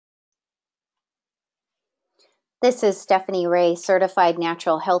This is Stephanie Ray, Certified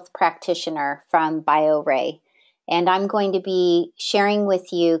Natural Health Practitioner from Bioray, and I'm going to be sharing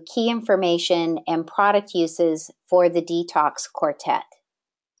with you key information and product uses for the Detox Quartet.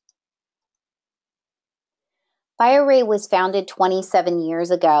 Bioray was founded 27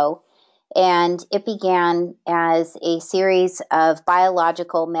 years ago, and it began as a series of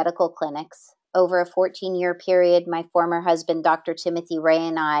biological medical clinics. Over a 14-year period, my former husband, Dr. Timothy Ray,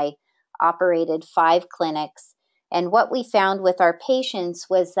 and I operated 5 clinics. And what we found with our patients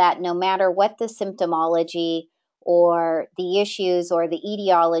was that no matter what the symptomology or the issues or the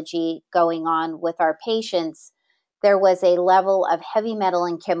etiology going on with our patients, there was a level of heavy metal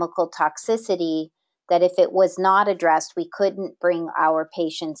and chemical toxicity that if it was not addressed, we couldn't bring our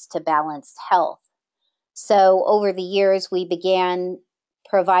patients to balanced health. So over the years, we began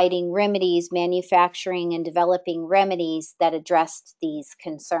providing remedies, manufacturing and developing remedies that addressed these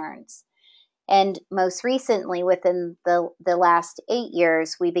concerns. And most recently, within the last 8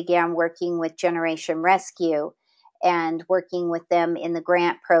 years, we began working with Generation Rescue and working with them in the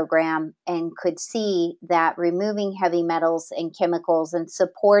grant program, and could see that removing heavy metals and chemicals and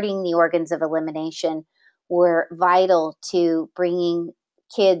supporting the organs of elimination were vital to bringing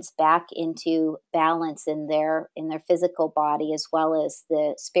kids back into balance in their physical body, as well as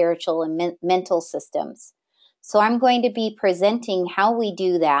the spiritual and mental systems. So I'm going to be presenting how we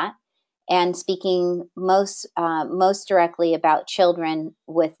do that, and speaking most directly about children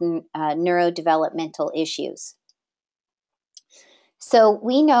with neurodevelopmental issues. So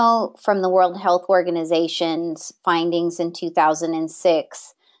we know from the World Health Organization's findings in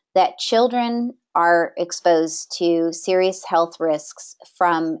 2006 that children are exposed to serious health risks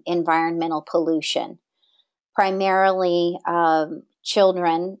from environmental pollution. Primarily,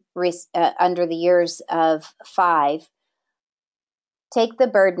 children under the years of 5 take the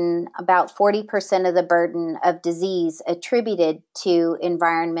burden, about 40% of the burden of disease attributed to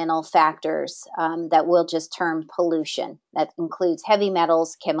environmental factors that we'll just term pollution. That includes heavy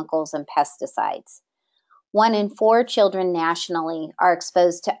metals, chemicals, and pesticides. 1 in 4 children nationally are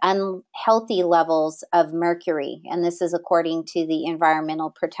exposed to unhealthy levels of mercury, and this is according to the Environmental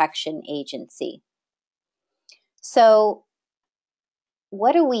Protection Agency. So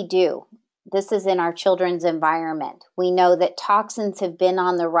what do we do? This is in our children's environment. We know that toxins have been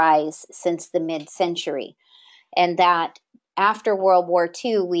on the rise since the mid-century, and that after World War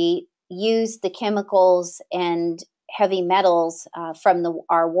II, we used the chemicals and heavy metals from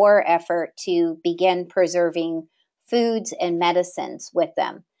our war effort to begin preserving foods and medicines with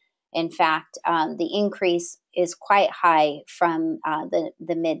them. In fact, the increase is quite high from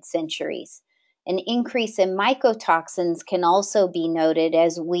the mid-centuries. An increase in mycotoxins can also be noted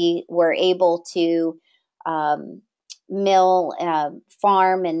as we were able to farm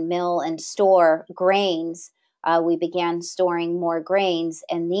and mill and store grains. We began storing more grains,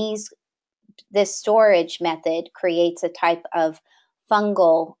 and this storage method creates a type of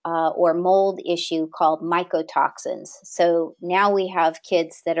fungal or mold issue called mycotoxins. So now we have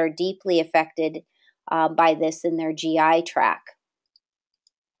kids that are deeply affected by this in their GI tract.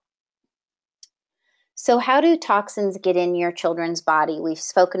 So how do toxins get in your children's body? We've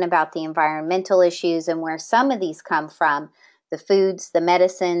spoken about the environmental issues and where some of these come from, the foods, the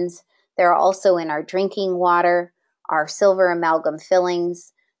medicines. They're also in our drinking water, our silver amalgam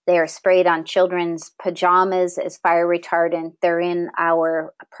fillings. They are sprayed on children's pajamas as fire retardant. They're in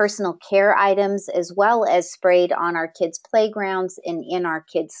our personal care items, as well as sprayed on our kids' playgrounds and in our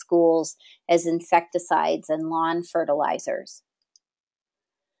kids' schools as insecticides and lawn fertilizers.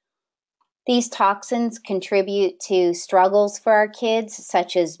 These toxins contribute to struggles for our kids,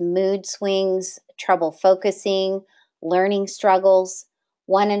 such as mood swings, trouble focusing, learning struggles.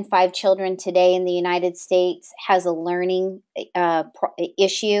 1 in 5 children today in the United States has a learning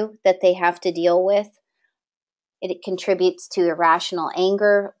issue that they have to deal with. It contributes to irrational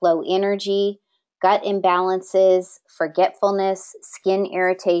anger, low energy, gut imbalances, forgetfulness, skin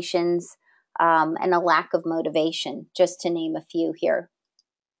irritations, and a lack of motivation, just to name a few here.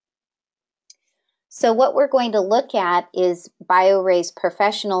 So what we're going to look at is Bioray's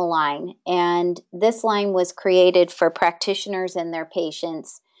professional line, and this line was created for practitioners and their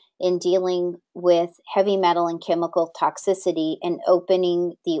patients in dealing with heavy metal and chemical toxicity and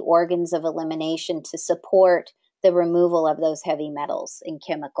opening the organs of elimination to support the removal of those heavy metals and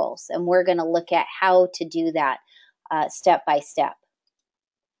chemicals. And we're going to look at how to do that step by step.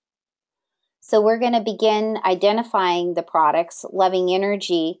 So we're going to begin identifying the products. Loving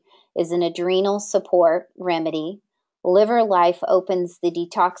Energy is an adrenal support remedy. Liver Life opens the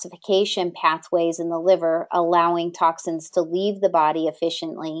detoxification pathways in the liver, allowing toxins to leave the body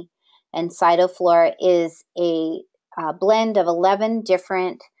efficiently. And Cytoflora is a blend of 11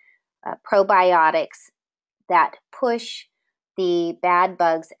 different probiotics that push the bad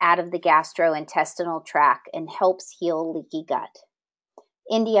bugs out of the gastrointestinal tract and helps heal leaky gut.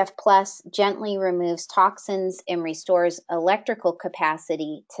 NDF Plus gently removes toxins and restores electrical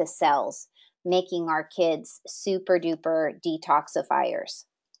capacity to cells, making our kids super duper detoxifiers.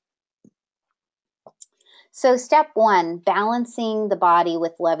 So step 1, balancing the body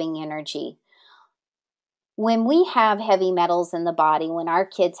with loving energy. When we have heavy metals in the body, when our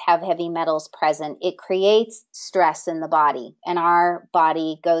kids have heavy metals present, it creates stress in the body, and our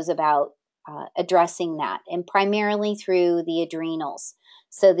body goes about addressing that, and primarily through the adrenals.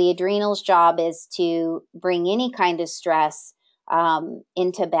 So the adrenals' job is to bring any kind of stress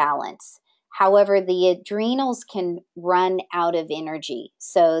into balance. However, the adrenals can run out of energy,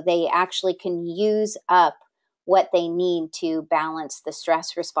 so they actually can use up what they need to balance the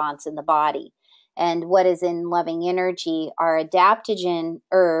stress response in the body. And what is in loving energy are adaptogen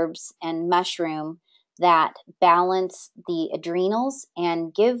herbs and mushroom that balance the adrenals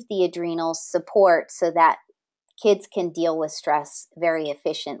and give the adrenals support so that kids can deal with stress very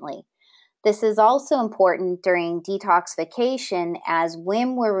efficiently. This is also important during detoxification, as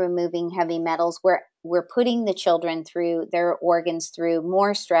when we're removing heavy metals, we're putting the children through, their organs through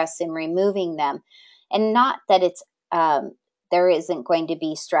more stress in removing them. And not that it's there isn't going to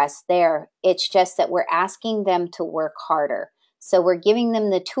be stress there. It's just that we're asking them to work harder. So we're giving them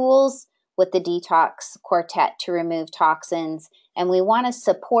the tools with the Detox Quartet to remove toxins, and we want to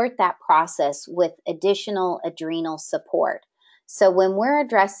support that process with additional adrenal support. So when we're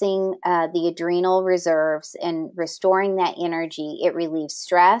addressing the adrenal reserves and restoring that energy, it relieves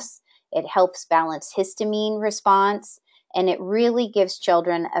stress, it helps balance histamine response, and it really gives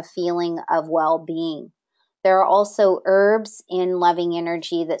children a feeling of well-being. There are also herbs in loving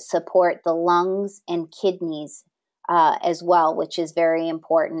energy that support the lungs and kidneys as well, which is very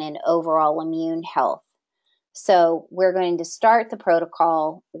important in overall immune health. So we're going to start the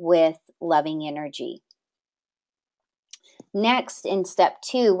protocol with loving energy. Next, in step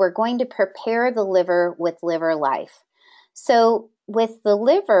 2, we're going to prepare the liver with Liver Life. So with the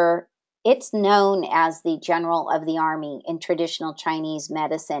liver, it's known as the general of the army in traditional Chinese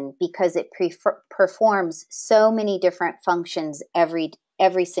medicine because it performs so many different functions every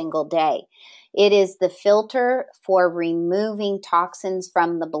single day. It is the filter for removing toxins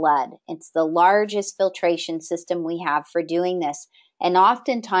from the blood. It's the largest filtration system we have for doing this. And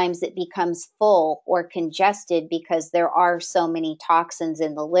oftentimes it becomes full or congested because there are so many toxins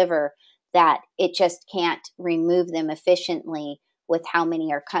in the liver that it just can't remove them efficiently with how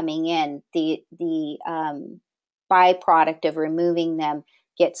many are coming in. The byproduct of removing them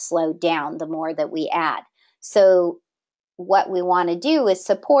gets slowed down the more that we add. So what we want to do is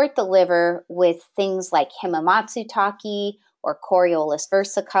support the liver with things like Hamamatsu-taki or Coriolus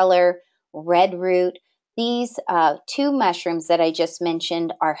versicolor, red root. These 2 mushrooms that I just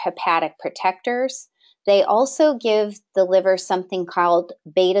mentioned are hepatic protectors. They also give the liver something called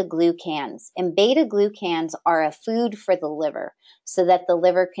beta-glucans, and beta-glucans are a food for the liver so that the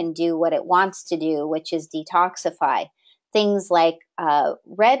liver can do what it wants to do, which is detoxify. Things like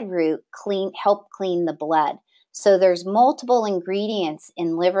red root help clean the blood. So there's multiple ingredients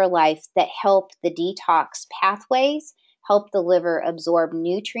in Liver Life that help the detox pathways, help the liver absorb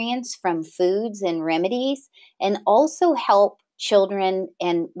nutrients from foods and remedies, and also help children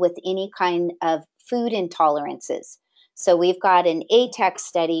and with any kind of food intolerances. So we've got an ATEX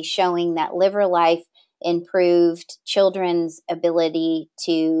study showing that Liver Life improved children's ability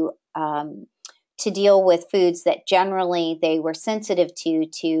to deal with foods that generally they were sensitive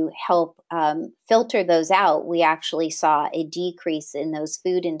to help filter those out. We actually saw a decrease in those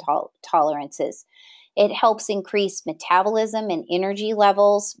food intolerances. It helps increase metabolism and energy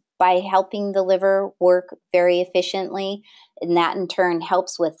levels by helping the liver work very efficiently, and that in turn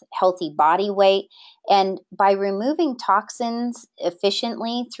helps with healthy body weight. And by removing toxins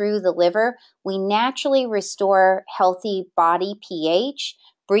efficiently through the liver, we naturally restore healthy body pH,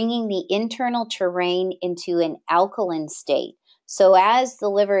 bringing the internal terrain into an alkaline state. So as the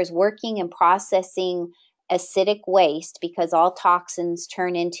liver is working and processing acidic waste, because all toxins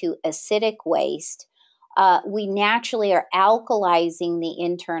turn into acidic waste, we naturally are alkalizing the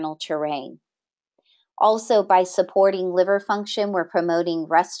internal terrain. Also, by supporting liver function, we're promoting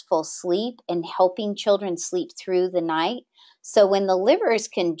restful sleep and helping children sleep through the night. So when the liver is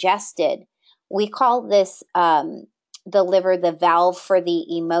congested, we call this the liver the valve for the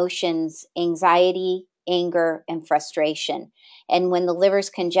emotions, anxiety, anger, and frustration. And when the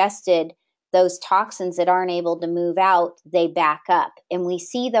liver's congested, those toxins that aren't able to move out, they back up, and we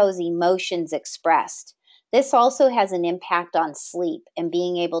see those emotions expressed. This also has an impact on sleep and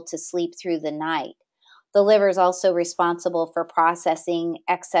being able to sleep through the night. The liver is also responsible for processing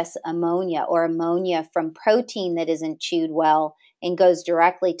excess ammonia or ammonia from protein that isn't chewed well and goes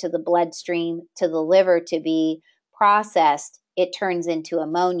directly to the bloodstream to the liver to be processed. It turns into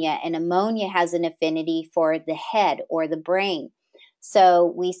ammonia, and ammonia has an affinity for the head or the brain.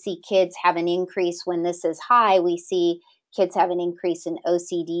 So we see kids have an increase when this is high. We see kids have an increase in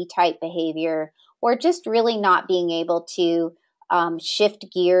OCD type behavior, or just really not being able to shift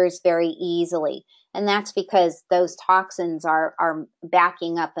gears very easily. And that's because those toxins are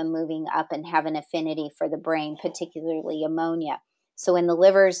backing up and moving up and have an affinity for the brain, particularly ammonia. So when the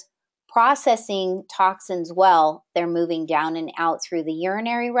liver's processing toxins well, they're moving down and out through the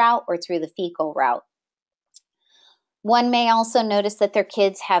urinary route or through the fecal route. One may also notice that their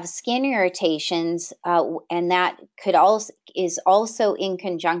kids have skin irritations, and that is also in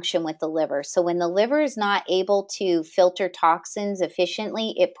conjunction with the liver. So when the liver is not able to filter toxins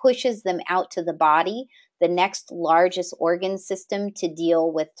efficiently, it pushes them out to the body, the next largest organ system, to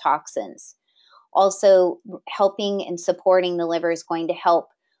deal with toxins. Also, helping and supporting the liver is going to help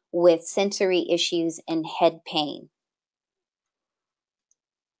with sensory issues and head pain.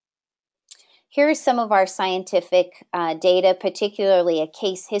 Here's some of our scientific data, particularly a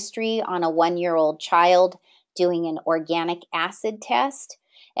case history on a 1-year-old child doing an organic acid test.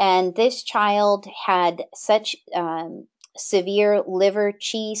 And this child had such severe liver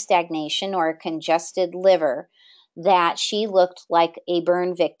qi stagnation, or a congested liver, that she looked like a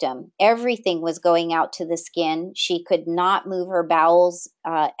burn victim. Everything was going out to the skin. She could not move her bowels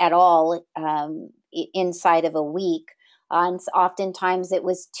at all inside of a week. And oftentimes it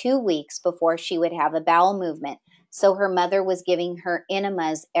was 2 weeks before she would have a bowel movement. So her mother was giving her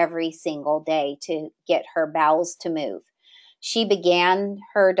enemas every single day to get her bowels to move. She began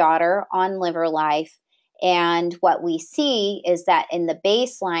her daughter on Liver Life, and what we see is that in the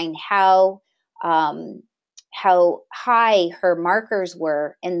baseline, how high her markers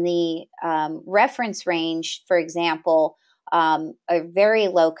were in the reference range, for example, are very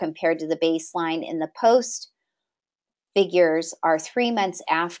low compared to the baseline. In the post figures are 3 months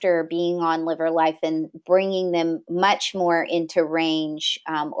after being on Liver Life and bringing them much more into range,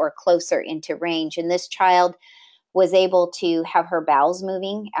 or closer into range. And this child was able to have her bowels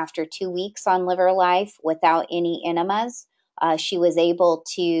moving after 2 weeks on Liver Life without any enemas. She was able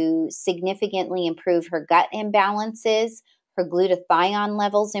to significantly improve her gut imbalances, her glutathione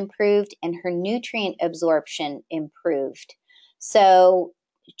levels improved, and her nutrient absorption improved. So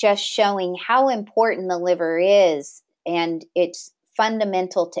just showing how important the liver is, and it's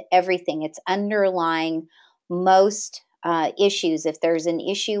fundamental to everything. It's underlying most issues. If there's an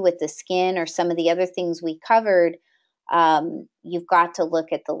issue with the skin or some of the other things we covered, you've got to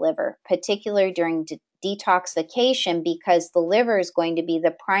look at the liver, particularly during detoxification, because the liver is going to be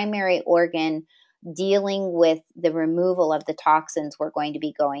the primary organ dealing with the removal of the toxins we're going to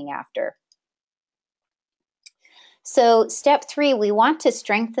be going after. So step 3, we want to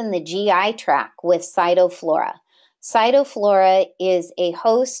strengthen the GI tract with Cytoflora. Cytoflora is a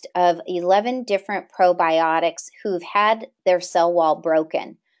host of 11 different probiotics who've had their cell wall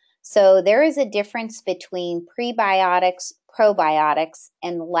broken. So there is a difference between prebiotics, probiotics,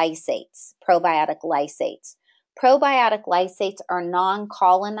 and lysates, probiotic lysates. Probiotic lysates are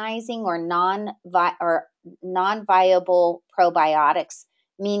non-colonizing or non-viable probiotics,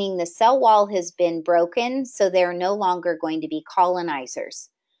 meaning the cell wall has been broken, so they're no longer going to be colonizers.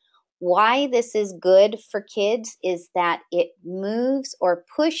 Why this is good for kids is that it moves or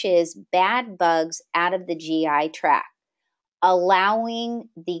pushes bad bugs out of the GI tract, allowing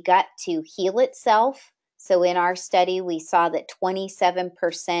the gut to heal itself. So in our study, we saw that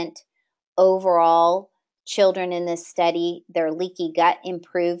 27% overall children in this study, their leaky gut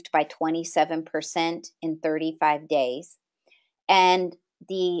improved by 27% in 35 days. And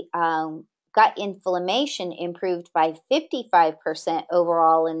the gut inflammation improved by 55%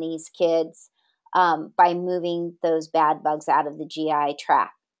 overall in these kids by moving those bad bugs out of the GI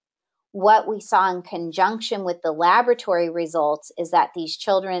tract. What we saw in conjunction with the laboratory results is that these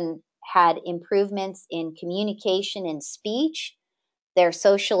children had improvements in communication and speech, their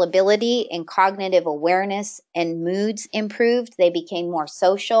social ability and cognitive awareness and moods improved. They became more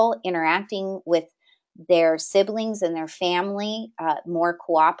social, interacting with their siblings and their family more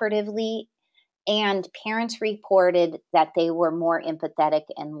cooperatively, and parents reported that they were more empathetic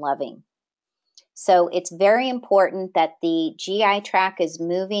and loving. So it's very important that the GI tract is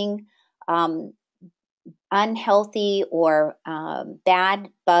moving unhealthy or bad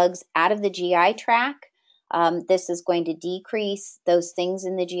bugs out of the GI tract. This is going to decrease those things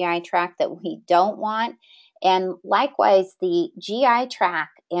in the GI tract that we don't want. And likewise, the GI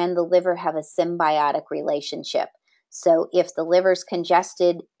tract and the liver have a symbiotic relationship. So if the liver's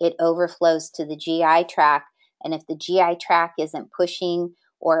congested, it overflows to the GI tract. And if the GI tract isn't pushing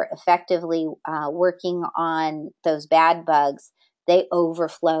or effectively working on those bad bugs, they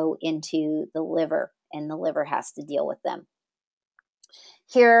overflow into the liver, and the liver has to deal with them.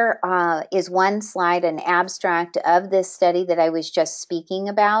 Here is one slide, an abstract of this study that I was just speaking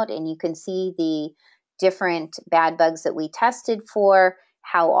about, and you can see the different bad bugs that we tested for,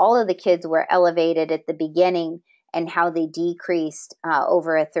 how all of the kids were elevated at the beginning, and how they decreased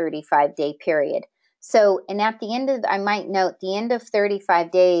over a 35-day period. So, and at the end of, I might note, the end of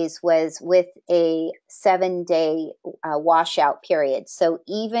 35 days was with a 7-day washout period. So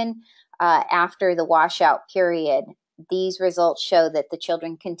even after the washout period, these results show that the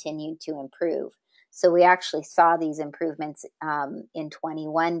children continued to improve. So we actually saw these improvements in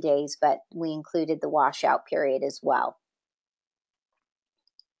 21 days, but we included the washout period as well.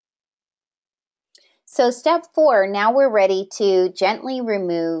 So step 4, now we're ready to gently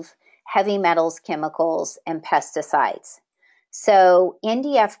remove heavy metals, chemicals, and pesticides. So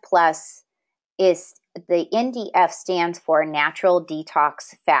NDF plus is, the NDF stands for natural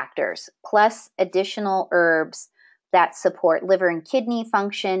detox factors, plus additional herbs that support liver and kidney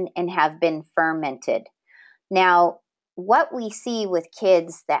function and have been fermented. Now, what we see with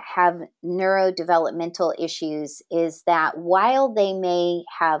kids that have neurodevelopmental issues is that while they may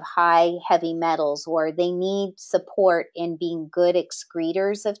have high heavy metals or they need support in being good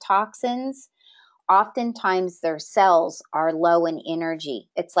excretors of toxins, oftentimes their cells are low in energy.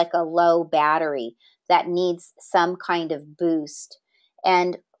 It's like a low battery that needs some kind of boost.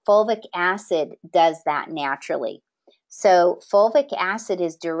 And fulvic acid does that naturally. So fulvic acid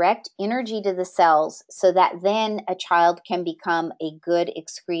is direct energy to the cells so that then a child can become a good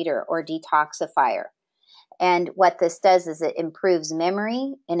excretor or detoxifier. And what this does is it improves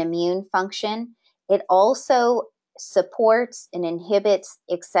memory and immune function. It also supports and inhibits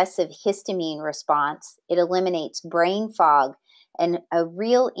excessive histamine response. It eliminates brain fog, and a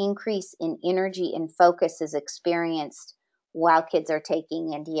real increase in energy and focus is experienced while kids are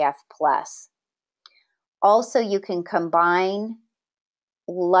taking NDF+. Also, you can combine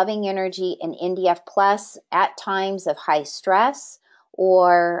loving energy and NDF plus at times of high stress,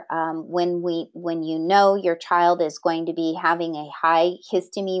 or when you know your child is going to be having a high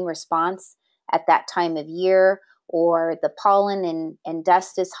histamine response at that time of year, or the pollen and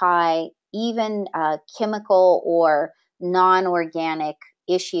dust is high, even chemical or non-organic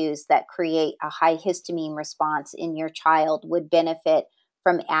issues that create a high histamine response in your child would benefit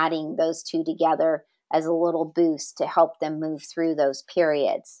from adding those two together as a little boost to help them move through those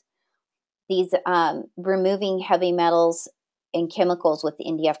periods. These removing heavy metals and chemicals with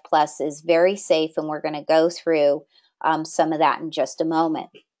NDF Plus is very safe, and we're going to go through some of that in just a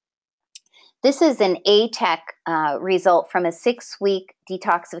moment. This is an ATEC result from a 6-week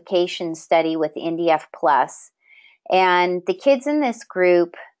detoxification study with NDF Plus. And the kids in this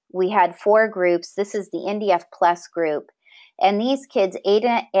group, we had 4 groups. This is the NDF Plus group. And these kids, 8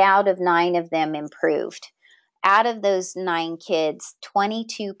 out of 9 of them improved. Out of those 9 kids,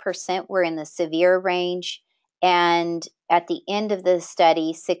 22% were in the severe range. And at the end of the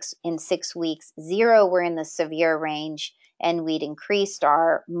study, 6 weeks, 0 were in the severe range. And we'd increased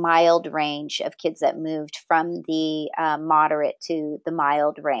our mild range of kids that moved from the moderate to the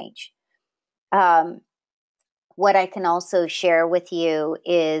mild range. What I can also share with you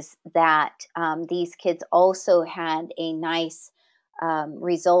is that these kids also had a nice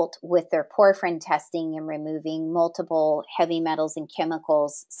result with their porphyrin testing and removing multiple heavy metals and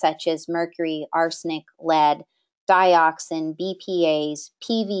chemicals such as mercury, arsenic, lead, dioxin, BPAs,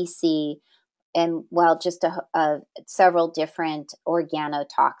 PVC, and well, just several different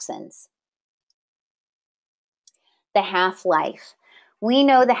organotoxins. The half-life. We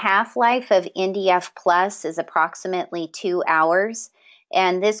know the half-life of NDF Plus is approximately 2 hours,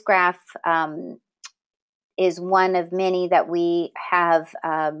 and this graph is one of many that we have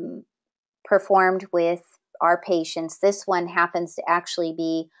performed with our patients. This one happens to actually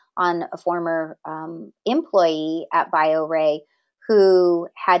be on a former employee at Bioray who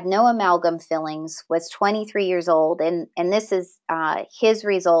had no amalgam fillings, was 23 years old, and this is his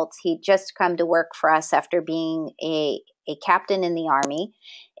results. He'd just come to work for us after being a captain in the Army,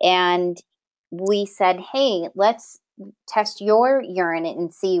 and we said, hey, let's test your urine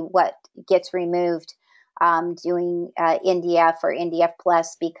and see what gets removed doing NDF or NDF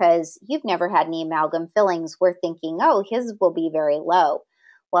plus because you've never had any amalgam fillings. We're thinking, oh, his will be very low.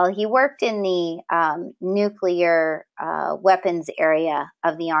 Well, he worked in the nuclear weapons area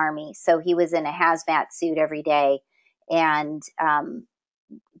of the Army, so he was in a hazmat suit every day, and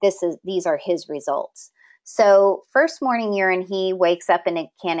these are his results. So first morning urine, he wakes up and it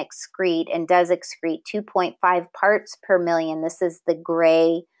can excrete and does excrete 2.5 parts per million. This is the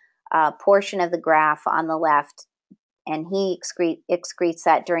gray portion of the graph on the left. And he excretes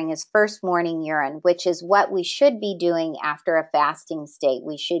that during his first morning urine, which is what we should be doing after a fasting state.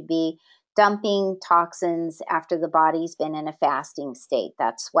 We should be dumping toxins after the body's been in a fasting state.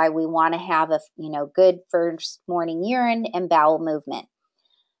 That's why we want to have a good first morning urine and bowel movement.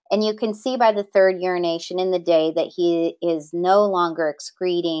 And you can see by the third urination in the day that he is no longer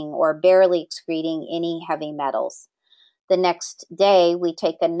excreting or barely excreting any heavy metals. The next day, we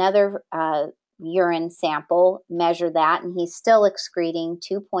take another urine sample, measure that, and he's still excreting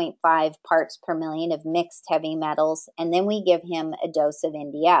 2.5 parts per million of mixed heavy metals, and then we give him a dose of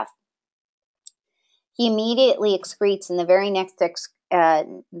NDF. He immediately excretes in the very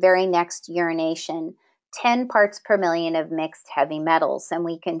next urination 10 parts per million of mixed heavy metals. And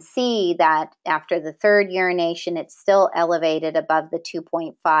we can see that after the third urination, it's still elevated above the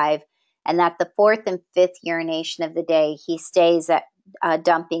 2.5, and that the fourth and fifth urination of the day, he stays at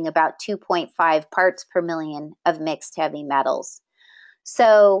dumping about 2.5 parts per million of mixed heavy metals.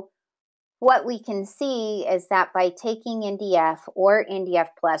 So what we can see is that by taking NDF or NDF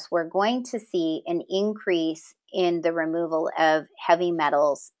plus, we're going to see an increase in the removal of heavy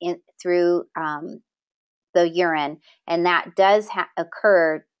metals through the urine, and that does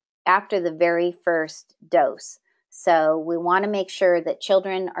occur after the very first dose. So we want to make sure that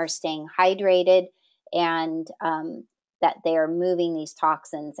children are staying hydrated and that they are moving these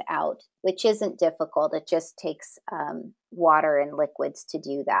toxins out, which isn't difficult. It just takes water and liquids to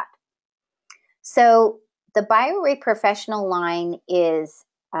do that. So the Bioray Professional line is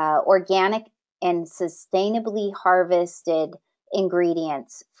organic and sustainably harvested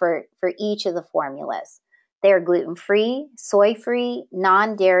ingredients for each of the formulas. They are gluten-free, soy-free,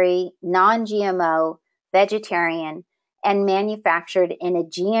 non-dairy, non-GMO, vegetarian, and manufactured in a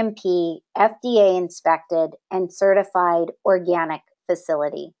GMP, FDA-inspected, and certified organic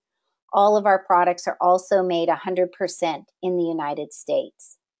facility. All of our products are also made 100% in the United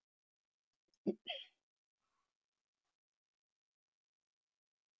States.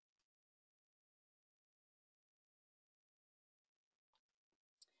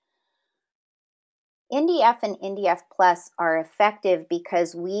 NDF and NDF Plus are effective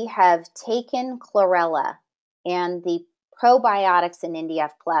because we have taken chlorella and the probiotics in NDF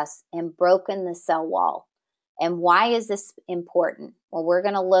Plus and broken the cell wall. And why is this important? Well, we're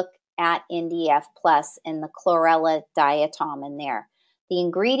going to look at NDF Plus and the chlorella diatom in there. The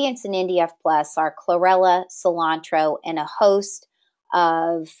ingredients in NDF Plus are chlorella, cilantro, and a host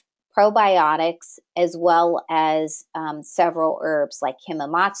of probiotics, as well as several herbs like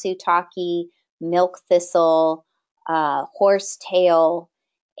hamamatsu-taki, milk thistle, horsetail,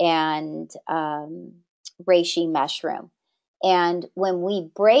 and reishi mushroom. And when we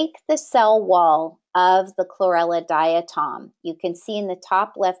break the cell wall of the chlorella diatom, you can see in the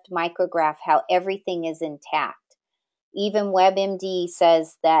top left micrograph how everything is intact. Even WebMD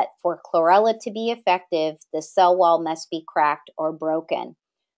says that for chlorella to be effective, the cell wall must be cracked or broken.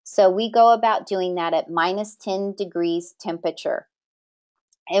 So we go about doing that at minus 10 degrees temperature.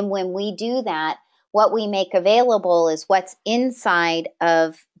 And when we do that, what we make available is what's inside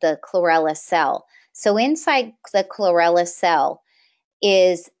of the chlorella cell. So inside the chlorella cell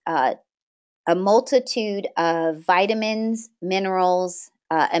is a multitude of vitamins, minerals,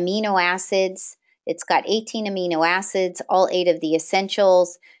 amino acids. It's got 18 amino acids, all 8 of the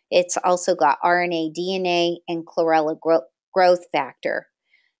essentials. It's also got RNA, DNA, and chlorella growth factor.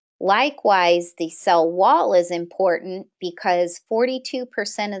 Likewise, the cell wall is important because 42%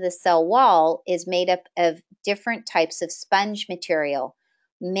 of the cell wall is made up of different types of sponge material,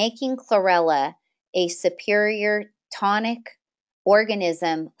 making chlorella a superior tonic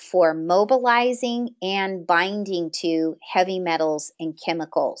organism for mobilizing and binding to heavy metals and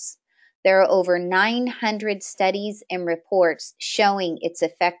chemicals. There are over 900 studies and reports showing its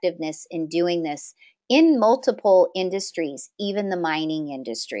effectiveness in doing this in multiple industries, even the mining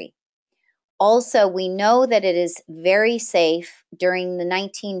industry. Also, we know that it is very safe. During the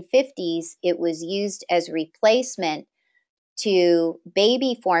 1950s, it was used as replacement to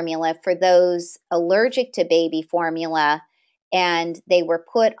baby formula for those allergic to baby formula, and they were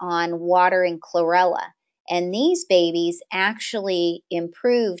put on water and chlorella. And these babies actually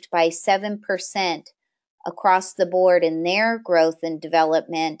improved by 7% across the board in their growth and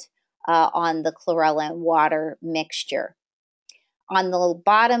development on the chlorella and water mixture. On the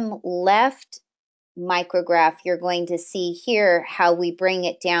bottom left micrograph, you're going to see here how we bring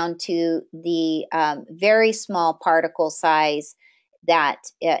it down to the very small particle size that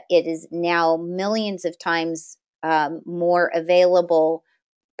it is now millions of times more available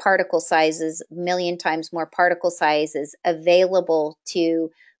particle sizes, million times more particle sizes available to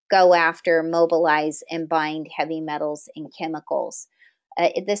go after, mobilize, and bind heavy metals and chemicals.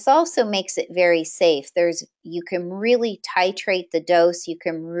 This also makes it very safe. You can really titrate the dose. You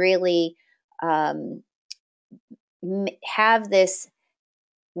can really have this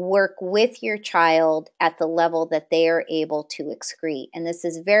work with your child at the level that they are able to excrete. And this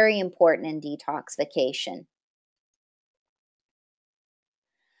is very important in detoxification.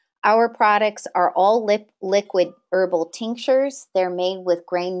 Our products are all liquid herbal tinctures. They're made with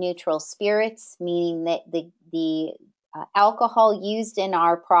grain neutral spirits, meaning that the alcohol used in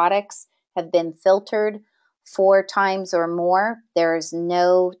our products have been filtered 4 times or more. There's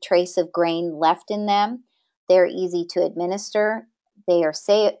no trace of grain left in them. They're easy to administer. They are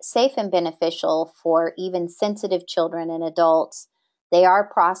safe and beneficial for even sensitive children and adults. They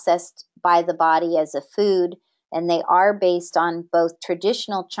are processed by the body as a food, and they are based on both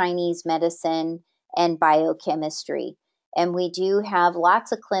traditional Chinese medicine and biochemistry. And we do have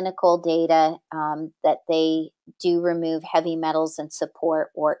lots of clinical data that they do remove heavy metals and support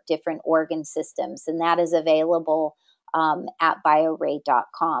different organ systems. And that is available at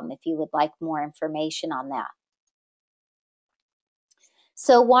bioray.com if you would like more information on that.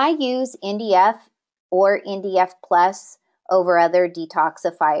 So why use NDF or NDF Plus over other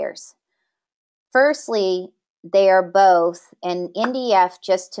detoxifiers? Firstly, they are both, and NDF,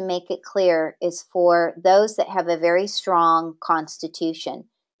 just to make it clear, is for those that have a very strong constitution.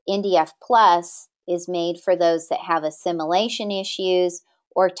 NDF Plus is made for those that have assimilation issues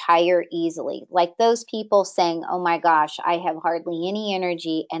or tire easily, like those people saying, oh my gosh, I have hardly any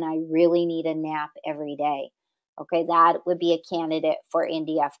energy and I really need a nap every day. Okay, that would be a candidate for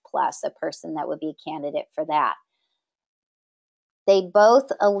NDF Plus, a person that would be a candidate for that. They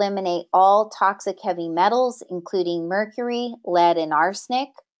both eliminate all toxic heavy metals, including mercury, lead, and arsenic.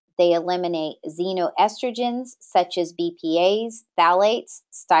 They eliminate xenoestrogens, such as BPAs, phthalates,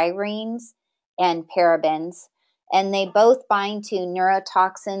 styrenes, and parabens. And they both bind to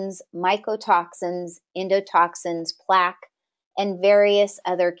neurotoxins, mycotoxins, endotoxins, plaque, and various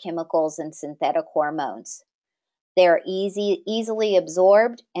other chemicals and synthetic hormones. They're easily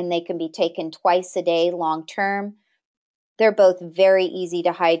absorbed, and they can be taken twice a day long term. They're both very easy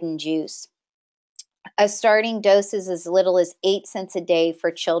to hide and juice. A starting dose is as little as 8 cents a day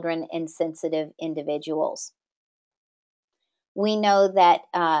for children and sensitive individuals. We know that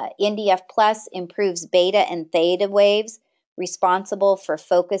NDF Plus improves beta and theta waves, responsible for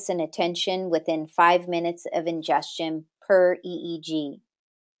focus and attention within 5 minutes of ingestion per EEG.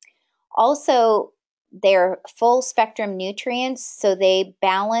 Also, they're full spectrum nutrients, so they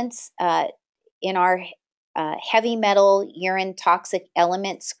balance in our heavy metal urine toxic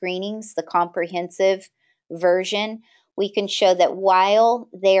element screenings, the comprehensive version. We can show that while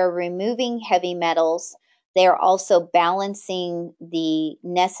they are removing heavy metals, they are also balancing the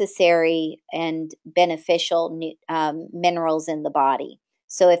necessary and beneficial minerals in the body.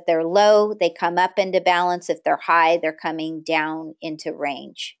 So if they're low, they come up into balance. If they're high, they're coming down into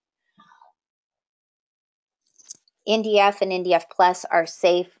range. NDF and NDF Plus are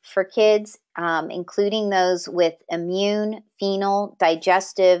safe for kids, including those with immune, phenol,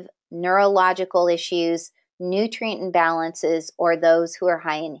 digestive, neurological issues, nutrient imbalances, or those who are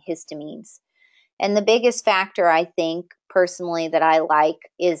high in histamines. And the biggest factor, I think, personally, that I like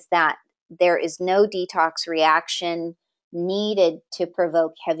is that there is no detox reaction needed to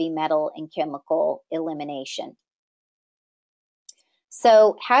provoke heavy metal and chemical elimination.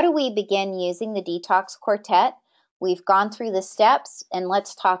 So how do we begin using the Detox Quartet? We've gone through the steps, and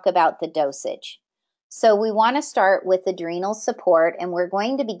let's talk about the dosage. So we want to start with adrenal support, and we're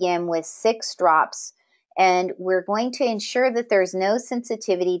going to begin with 6 drops, and we're going to ensure that there's no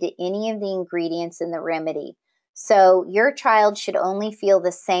sensitivity to any of the ingredients in the remedy. So your child should only feel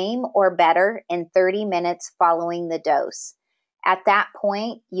the same or better in 30 minutes following the dose. At that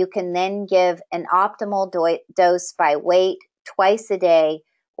point, you can then give an optimal dose by weight twice a day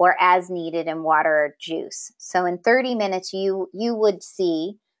or as needed in water or juice. So in 30 minutes, you would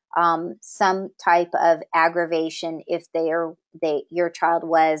see some type of aggravation if your child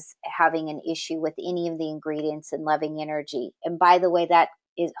was having an issue with any of the ingredients in Loving Energy. And by the way, that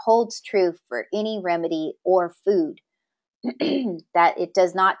holds true for any remedy or food. that it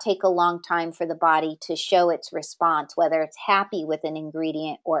does not take a long time for the body to show its response, whether it's happy with an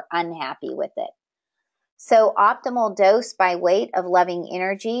ingredient or unhappy with it. So optimal dose by weight of Loving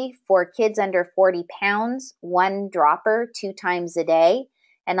Energy for kids under 40 pounds, 1 dropper 2 times a day.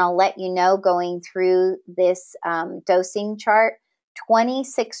 And I'll let you know, going through this dosing chart,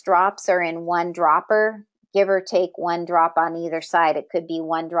 26 drops are in 1 dropper, give or take 1 drop on either side. It could be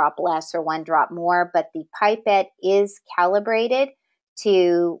 1 drop less or 1 drop more, but the pipette is calibrated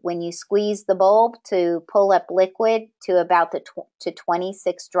to, when you squeeze the bulb, to pull up liquid to about to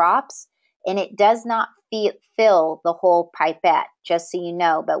 26 drops. And it does not fill the whole pipette, just so you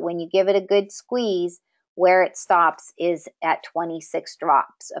know. But when you give it a good squeeze, where it stops is at 26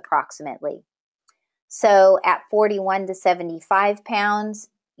 drops approximately. So at 41 to 75 pounds,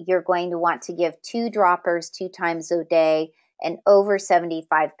 you're going to want to give 2 droppers 2 times a day, and over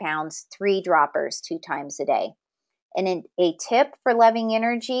 75 pounds, 3 droppers 2 times a day. And a tip for Loving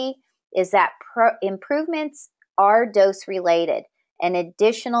Energy is that improvements are dose related. An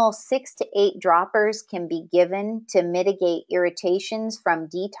additional 6 to 8 droppers can be given to mitigate irritations from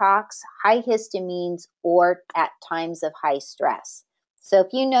detox, high histamines, or at times of high stress. So if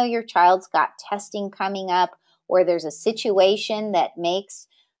you know your child's got testing coming up, or there's a situation that makes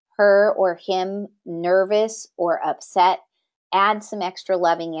her or him nervous or upset, add some extra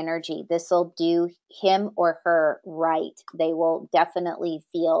Loving Energy. This will do him or her right. They will definitely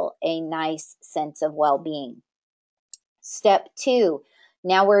feel a nice sense of well-being. Step 2,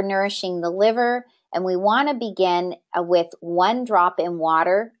 now we're nourishing the liver, and we want to begin with 1 drop in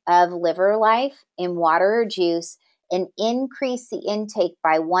water of Liver Life in water or juice, and increase the intake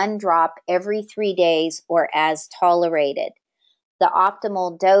by 1 drop every 3 days or as tolerated. The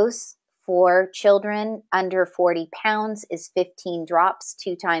optimal dose for children under 40 pounds is 15 drops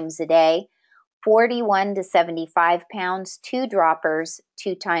 2 times a day. 41 to 75 pounds, 2 droppers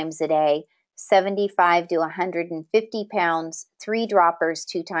 2 times a day. 75 to 150 pounds, 3 droppers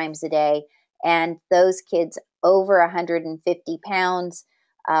 2 times a day. And those kids over 150 pounds,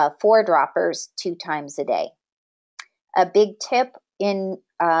 4 droppers 2 times a day. A big tip in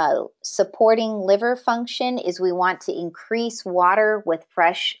supporting liver function is we want to increase water with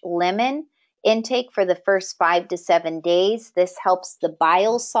fresh lemon intake for the first 5 to 7 days. This helps the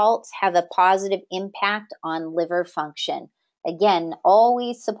bile salts have a positive impact on liver function. Again,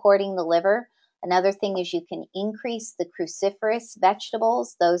 always supporting the liver. Another thing is you can increase the cruciferous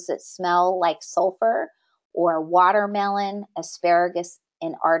vegetables, those that smell like sulfur, or watermelon, asparagus,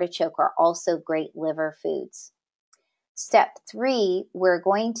 and artichoke are also great liver foods. Step 3, we're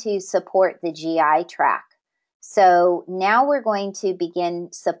going to support the GI tract. So now we're going to begin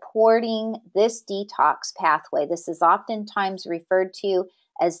supporting this detox pathway. This is oftentimes referred to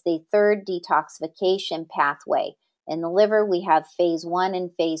as the 3rd detoxification pathway. In the liver, we have phase 1 and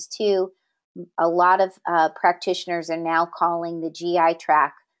phase 2. A lot of practitioners are now calling the GI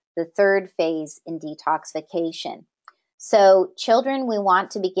tract the 3rd phase in detoxification. So children, we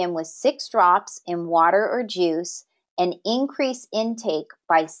want to begin with 6 drops in water or juice and increase intake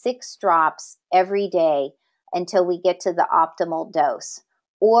by 6 drops every day until we get to the optimal dose,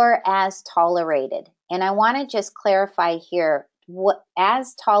 or as tolerated. And I want to just clarify here, what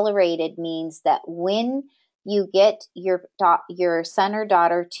as tolerated means that when you get your son or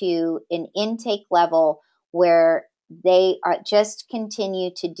daughter to an intake level where they just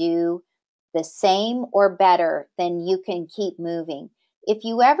continue to do the same or better, then you can keep moving. If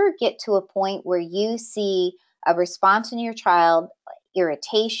you ever get to a point where you see a response in your child,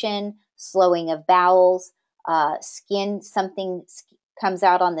 irritation, slowing of bowels, something comes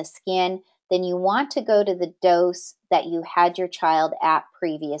out on the skin, then you want to go to the dose that you had your child at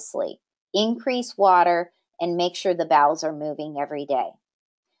previously. Increase water and make sure the bowels are moving every day.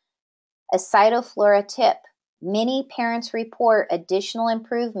 A cytoflora tip. Many parents report additional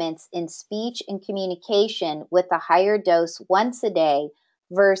improvements in speech and communication with a higher dose once a day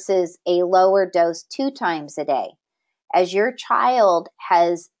versus a lower dose 2 times a day. As your child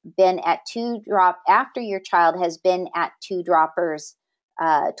has been at 2 after your child has been at 2 droppers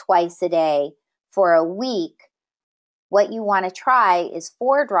twice a day for a week, what you want to try is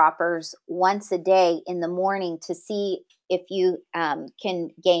 4 droppers once a day in the morning to see if you can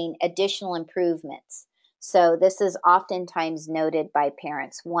gain additional improvements. So this is oftentimes noted by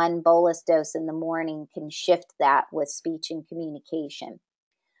parents. 1 bolus dose in the morning can shift that with speech and communication.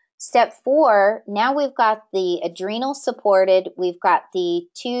 Step 4, now we've got the adrenal supported. We've got the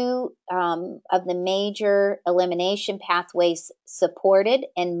 2 of the major elimination pathways supported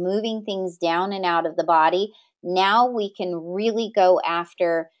and moving things down and out of the body. Now we can really go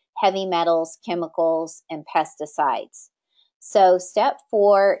after heavy metals, chemicals, and pesticides. So step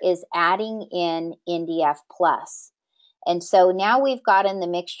 4 is adding in NDF plus. And so now we've got in the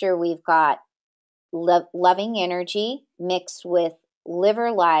mixture, we've got loving energy mixed with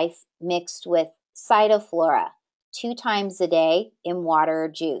liver life mixed with cytoflora 2 times a day in water or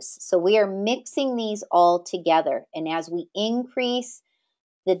juice. So we are mixing these all together. And as we increase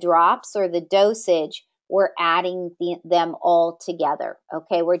the drops or the dosage, we're adding them all together.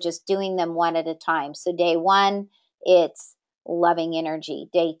 Okay, we're just doing them one at a time. So day 1, it's loving energy.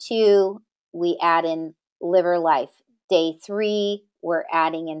 Day 2, we add in liver life. Day 3, we're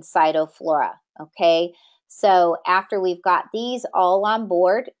adding in cytoflora. Okay, so after we've got these all on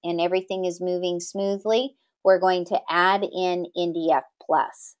board and everything is moving smoothly, we're going to add in NDF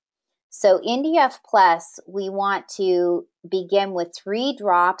plus. So NDF plus, we want to begin with 3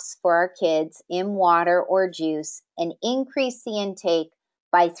 drops for our kids in water or juice and increase the intake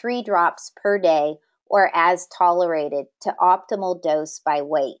by 3 drops per day or as tolerated to optimal dose by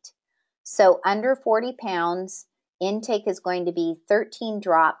weight. So under 40 pounds, intake is going to be 13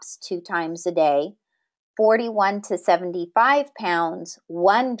 drops 2 times a day. 41 to 75 pounds,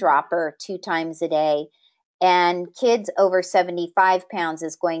 1 dropper 2 times a day. And kids over 75 pounds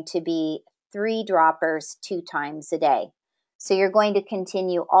is going to be 3 droppers 2 times a day. So you're going to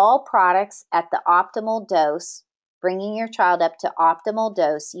continue all products at the optimal dose, bringing your child up to optimal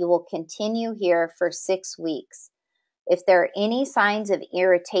dose. You will continue here for 6 weeks. If there are any signs of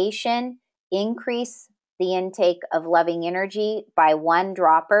irritation, increase the intake of loving energy by 1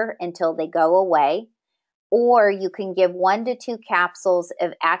 dropper until they go away. Or you can give 1 to 2 capsules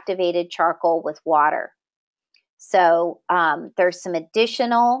of activated charcoal with water. So there's some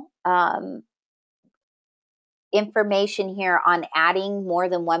additional information here on adding more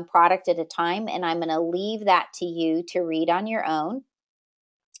than 1 product at a time, and I'm going to leave that to you to read on your own.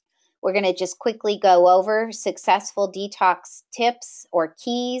 We're going to just quickly go over successful detox tips or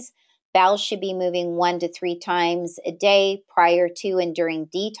keys. Bowels should be moving 1 to 3 times a day prior to and during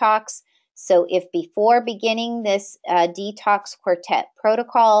detox. So if before beginning this Detox Quartet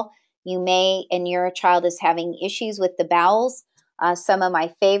protocol, you may, and your child is having issues with the bowels, some of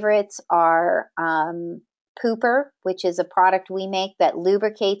my favorites are Pooper, which is a product we make that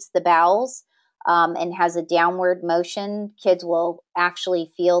lubricates the bowels and has a downward motion. Kids will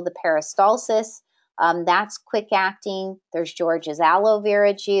actually feel the peristalsis. That's quick acting. There's George's aloe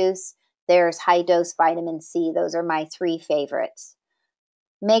vera juice. There's high dose vitamin C. Those are my 3 favorites.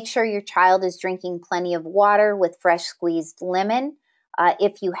 Make sure your child is drinking plenty of water with fresh squeezed lemon.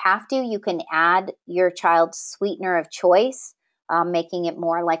 If you have to, you can add your child's sweetener of choice, making it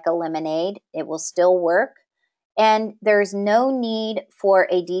more like a lemonade. It will still work. And there's no need for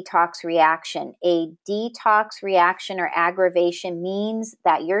a detox reaction. A detox reaction or aggravation means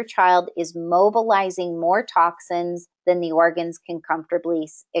that your child is mobilizing more toxins than the organs can comfortably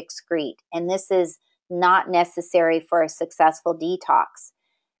excrete. And this is not necessary for a successful detox.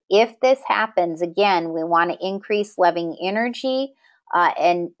 If this happens, again, we want to increase loving energy.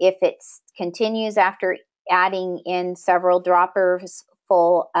 And if it continues after adding in several droppers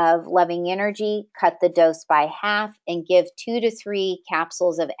full of loving energy, cut the dose by half and give 2 to 3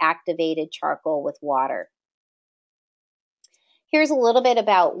 capsules of activated charcoal with water. Here's a little bit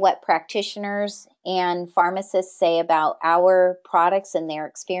about what practitioners and pharmacists say about our products and their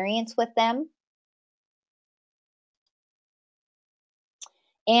experience with them.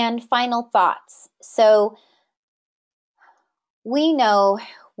 And final thoughts. So we know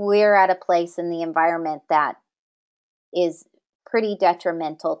we're at a place in the environment that is pretty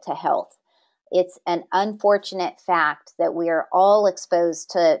detrimental to health. It's an unfortunate fact that we are all exposed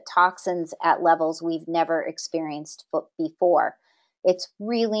to toxins at levels we've never experienced before. It's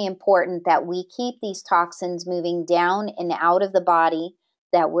really important that we keep these toxins moving down and out of the body,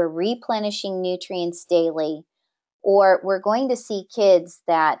 that we're replenishing nutrients daily, or we're going to see kids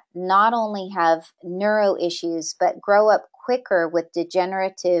that not only have neuro issues, but grow up quicker with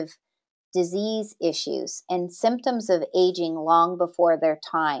degenerative disease issues and symptoms of aging long before their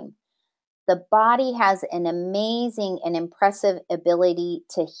time. The body has an amazing and impressive ability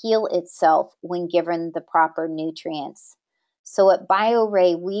to heal itself when given the proper nutrients. So at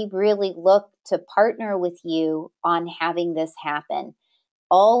Bioray, we really look to partner with you on having this happen.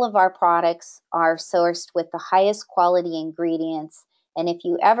 All of our products are sourced with the highest quality ingredients. And if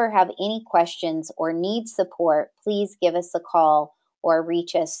you ever have any questions or need support, please give us a call or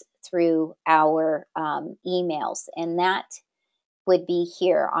reach us through our emails. And that would be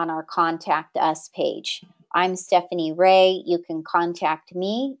here on our Contact Us page. I'm Stephanie Ray. You can contact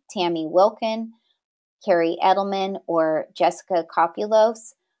me, Tammy Wilkin, Carrie Edelman, or Jessica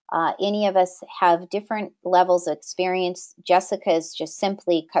Copulos. Any of us have different levels of experience. Jessica is just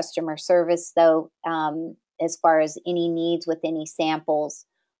simply customer service, though, as far as any needs with any samples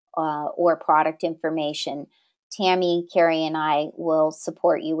or product information. Tammy, Carrie, and I will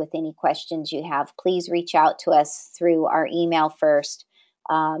support you with any questions you have. Please reach out to us through our email first.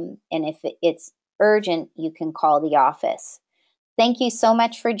 And if it's urgent, you can call the office. Thank you so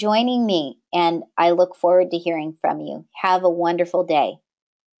much for joining me, and I look forward to hearing from you. Have a wonderful day.